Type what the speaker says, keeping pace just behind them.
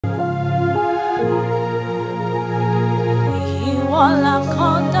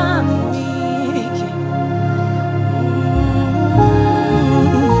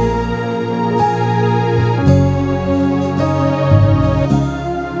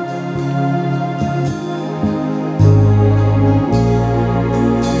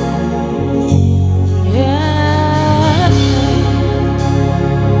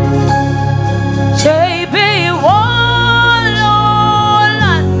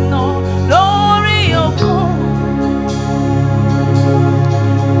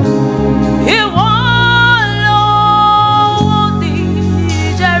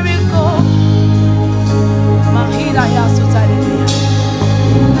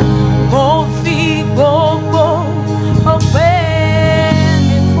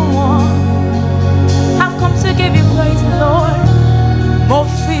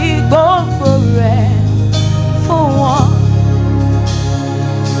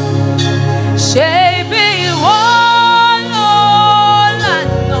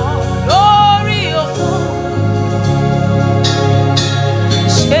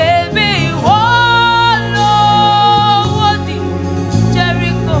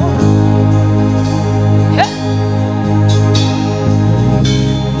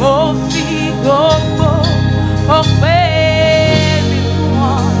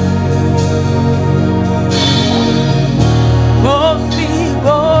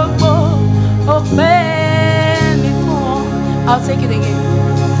I'll take it again.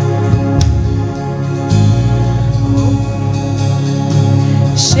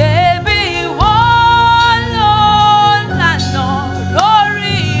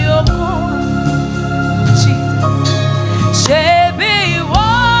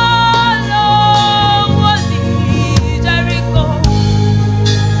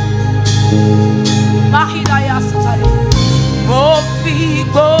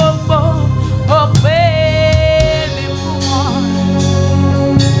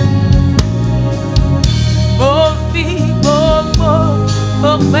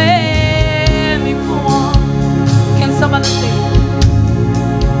 Can somebody say,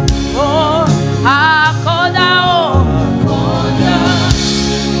 oh, Akoda, oh, Akoda,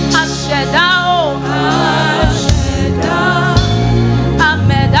 Asheda, oh, Asheda,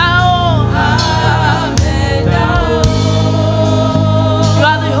 Ameda, oh, Ameda, oh. You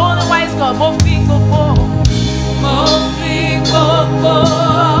are the only wise God. Mofi Koko, Mofi Koko.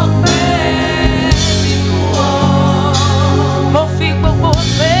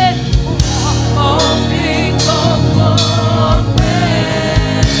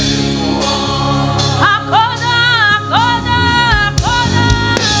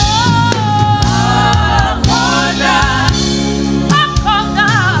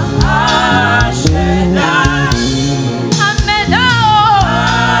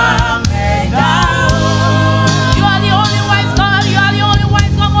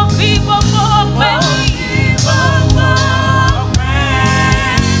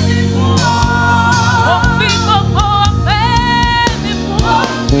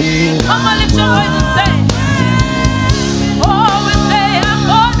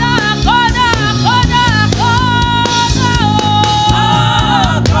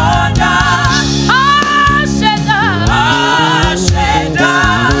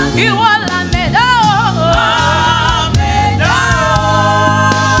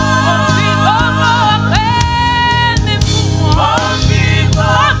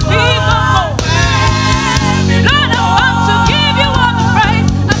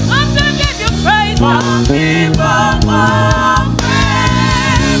 Wow.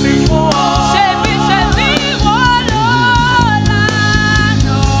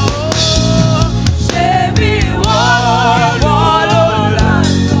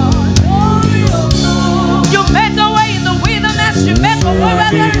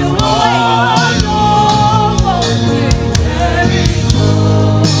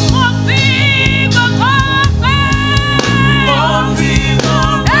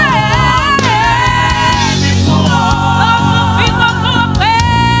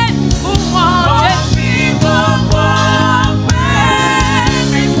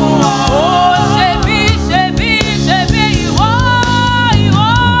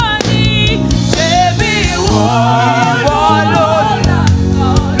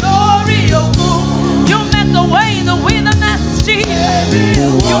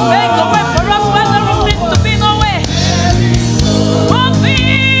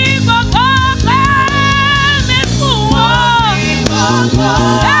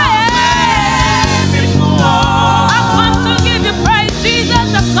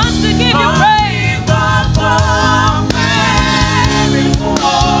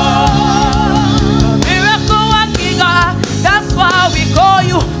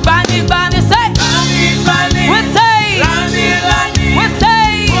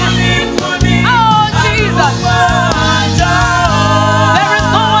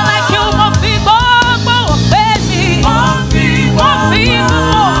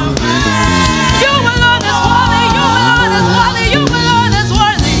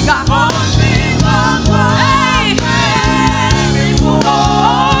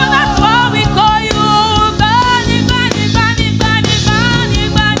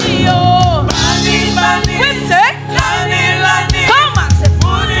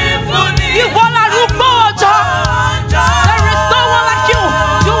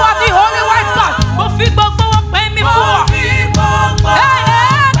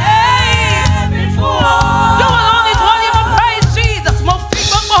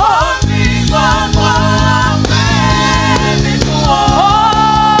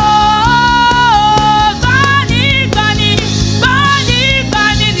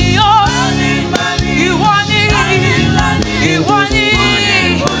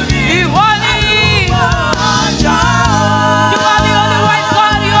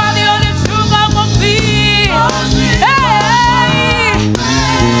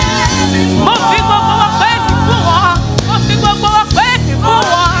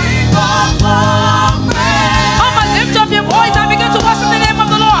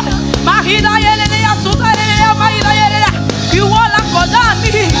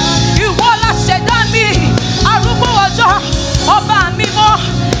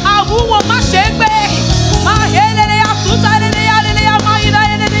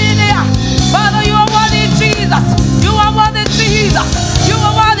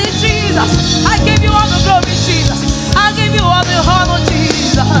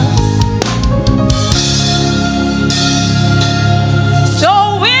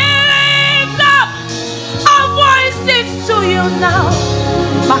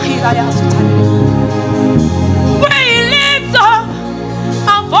 We lift up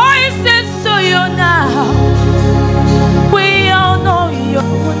our voices to you now. We honor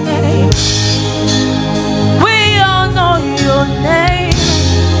your name. We honor your name.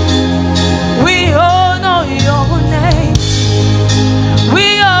 We honor your name.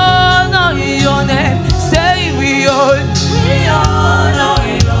 We honor your name. Say we honor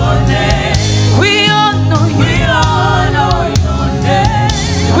your name. We honor you. We honor your name.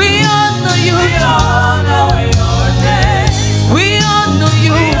 We honor you. We honor your name. We honor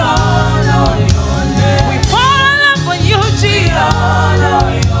you. We honor your name. We fall upon you, Jesus. We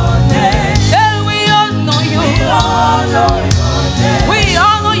honor your name. Say we honor you. We honor your name. We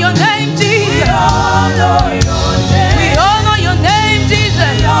honor your name, Jesus. We honor your name. We honor your name,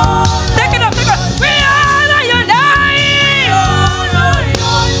 Jesus. Take it up, take it up. We honor your name. We honor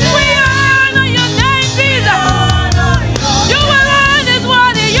your name. We honor your name, Jesus. You will learn this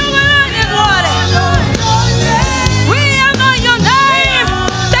worthy. You will learn this worthy. We honor your name.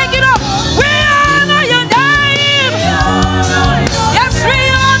 Take it up. We honor your name. Yes, we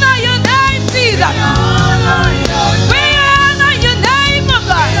honor your name, Jesus. We honor your name, oh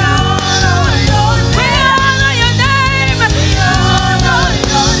God. We honor your name.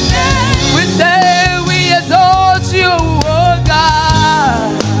 We say we exalt you, oh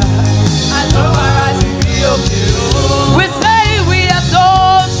God. We say we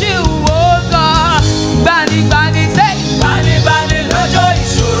exalt you, oh God. Bani bani say, bani bani lojo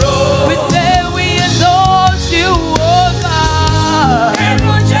ìṣòro. We say we exalt you, oh God.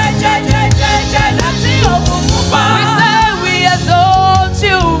 Ẹ̀rù jẹjẹjẹjẹjẹ láti òkùnkùn pa. We say we exalt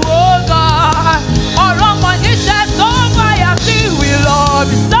you, oh God. Ọ̀rọ̀ mọ̀ níṣẹ́ tó báyà tí we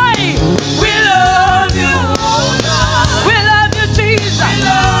love you. Say we love you, oh God. We love you, Jesus. We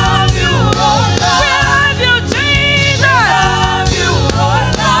love you, oh God. We love you, Jesus. We love you, oh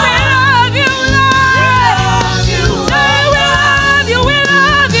God. We love you, Lord. Say we love you, we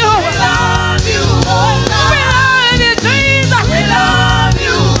love you. We love you, oh God. We love you, Jesus. We love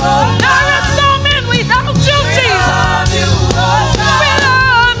you, oh God. There is no man without you, Jesus. We love you, oh God. We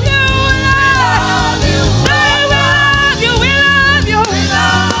love you, Lord. Say we love you, we love you. We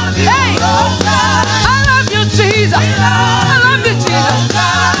love you, hey, oh God. I love you, Jesus. I love you, Jesus.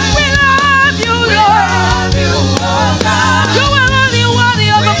 We love you, Lord. You are only worthy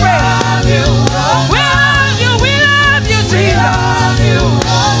of the praise. We love you, Jesus.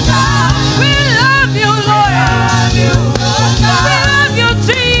 We love you, Lord. We love you,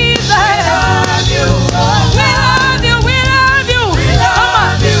 Jesus. We love you. Come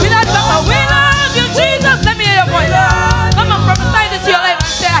on, we love you, Jesus. Let me hear your voice. Come on, prophesy this to your life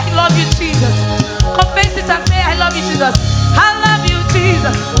and say, I love you, Jesus. Confess it and say, I love you, Jesus. I love you,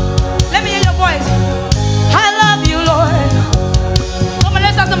 Jesus. Let me hear your voice. I love you, Lord. Come on,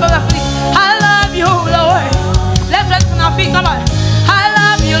 let's have some brother feet. I love you, Lord. Let's rise on our feet. Come on. I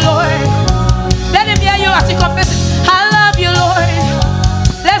love you, Lord. Let him hear you as you confess it. I love you, Lord.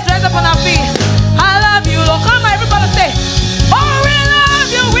 Let's rise up on our feet. I love you, Lord. Come on, everybody say, oh, we love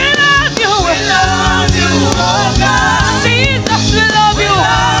you, we love you. We love you, oh God. Jesus, we love you. We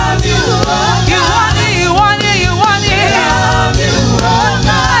love you, oh God. You want it, you want it, you want it. We love you, oh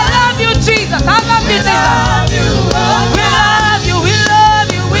God. I love you, Jesus. I love you, Jesus. We love you, we love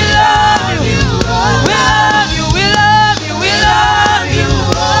you, we love you. We love you, we love you, we love you.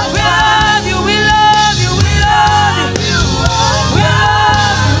 We love you, we love you, we love you. We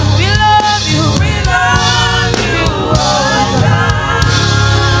love you, we love you, oh God.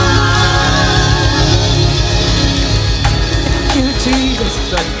 Thank you, Jesus.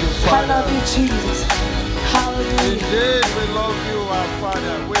 Thank you, I Father. love you, Jesus. Hallelujah. Indeed, we love you, our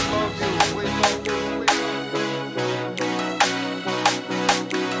Father. We love you,